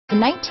The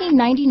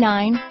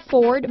 1999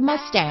 Ford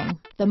Mustang.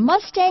 The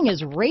Mustang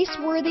is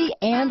race-worthy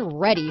and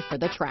ready for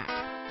the track.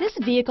 This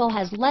vehicle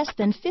has less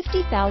than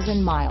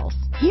 50,000 miles.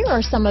 Here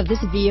are some of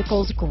this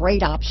vehicle's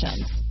great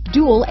options: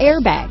 dual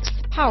airbags,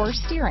 power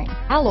steering,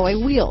 alloy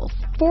wheels,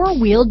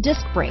 four-wheel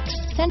disc brakes,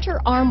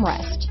 center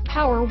armrest,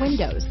 power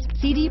windows,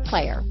 CD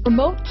player,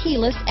 remote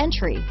keyless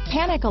entry,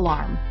 panic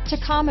alarm,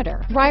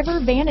 tachometer, driver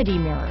vanity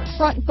mirror,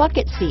 front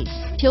bucket seats,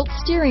 tilt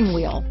steering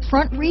wheel,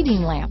 front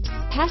reading lamps,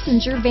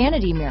 passenger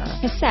vanity mirror,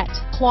 cassette,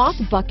 cloth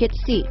bucket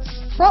seats,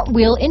 front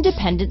wheel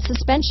independent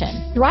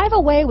suspension. Drive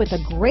away with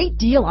a great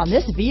deal on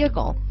this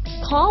vehicle.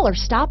 Call or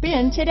stop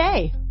in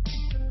today.